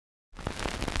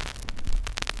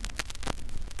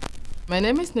My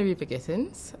name is Nariba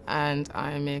Gittens and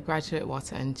I'm a graduate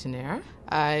water engineer.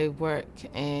 I work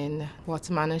in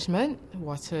water management,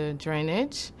 water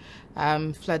drainage,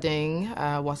 flooding,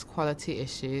 water quality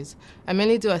issues. I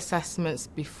mainly do assessments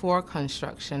before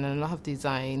construction and a lot of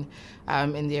design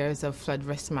in the areas of flood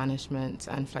risk management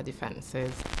and flood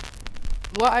defences.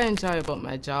 What I enjoy about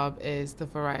my job is the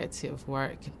variety of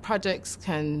work. Projects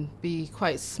can be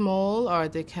quite small or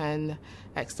they can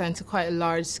extend to quite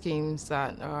large schemes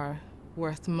that are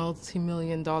worth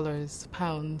multi-million dollars,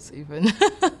 pounds even.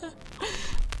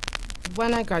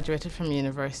 When I graduated from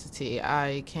university,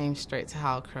 I came straight to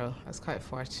Halcrow. I was quite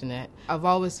fortunate. I've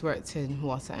always worked in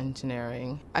water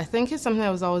engineering. I think it's something I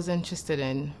was always interested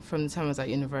in from the time I was at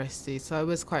university, so I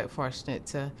was quite fortunate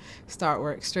to start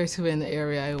work straight away in the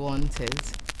area I wanted.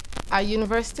 At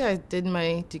university, I did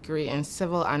my degree in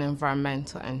civil and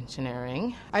environmental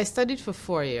engineering. I studied for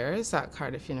 4 years at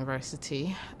Cardiff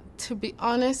University. To be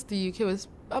honest, the UK was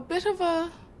a bit of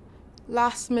a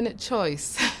last-minute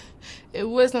choice. It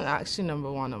wasn't actually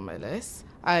number one on my list.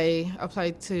 I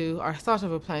applied to, or thought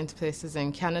of applying to places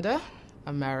in Canada,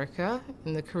 America,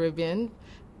 in the Caribbean,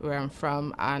 where I'm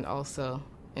from, and also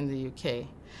in the UK.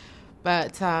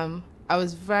 But I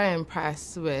was very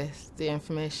impressed with the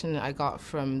information I got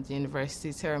from the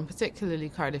universities here, and particularly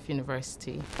Cardiff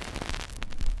University.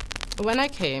 When I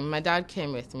came, my dad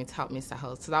came with me to help me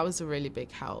settle, so that was a really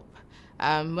big help.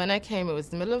 When I came, it was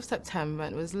the middle of September,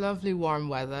 and it was lovely warm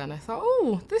weather, and I thought,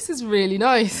 oh, this is really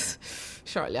nice.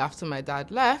 Shortly after my dad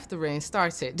left, the rain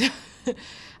started.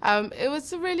 It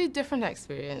was a really different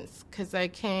experience because I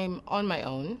came on my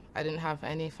own. I didn't have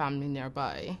any family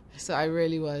nearby, so I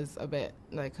really was a bit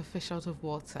like a fish out of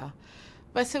water.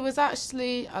 But it was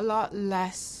actually a lot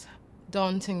less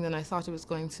daunting than I thought it was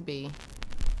going to be.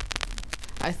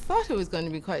 I thought it was going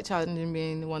to be quite challenging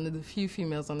being one of the few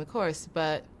females on the course,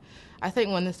 but I think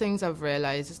one of the things I've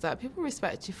realized is that people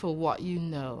respect you for what you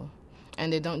know,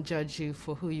 and they don't judge you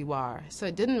for who you are. So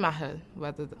it didn't matter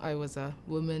whether I was a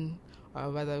woman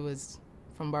or whether I was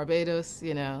from Barbados,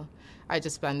 you know, I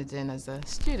just blended in as a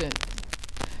student.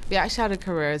 We actually had a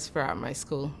careers fair at my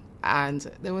school, and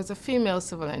there was a female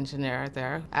civil engineer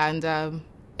there, and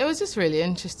it was just really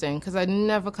interesting because I'd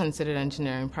never considered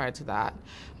engineering prior to that.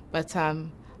 But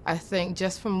I think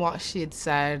just from what she had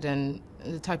said and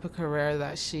the type of career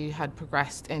that she had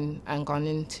progressed in and gone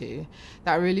into,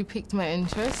 that really piqued my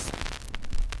interest.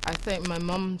 I think my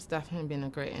mum's definitely been a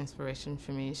great inspiration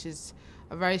for me. She's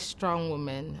a very strong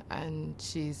woman and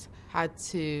she's had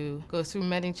to go through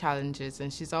many challenges,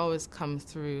 and she's always come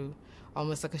through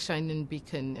almost like a shining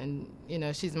beacon, and you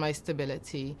know, she's my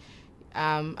stability.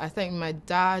 I think my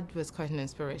dad was quite an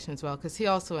inspiration as well because he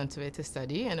also went away to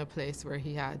study in a place where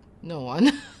he had no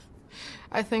one.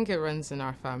 I think it runs in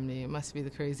our family. It must be the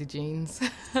crazy genes.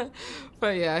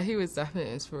 But yeah, he was definitely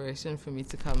an inspiration for me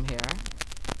to come here.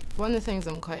 One of the things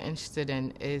I'm quite interested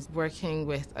in is working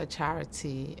with a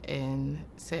charity in,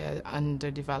 say, an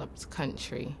underdeveloped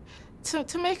country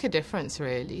to make a difference,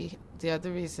 really. The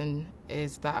other reason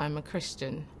is that I'm a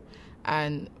Christian,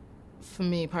 and for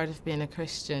me, part of being a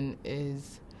Christian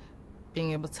is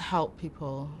being able to help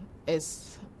people.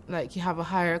 It's like you have a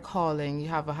higher calling, you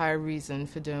have a higher reason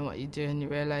for doing what you do, and you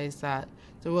realize that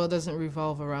the world doesn't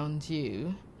revolve around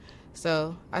you.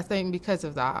 So I think because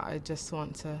of that, I just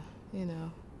want to, you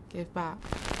know, give back.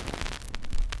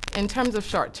 In terms of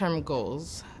short-term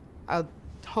goals, I'll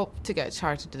hope to get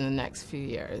chartered in the next few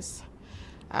years.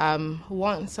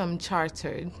 Once I'm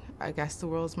chartered, I guess the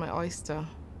world's my oyster.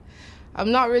 I'm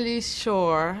not really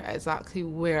sure exactly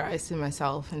where I see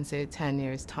myself in, say, 10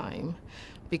 years' time,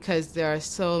 because there are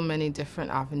so many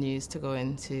different avenues to go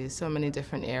into, so many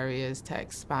different areas to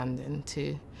expand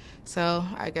into. So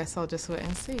I guess I'll just wait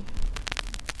and see.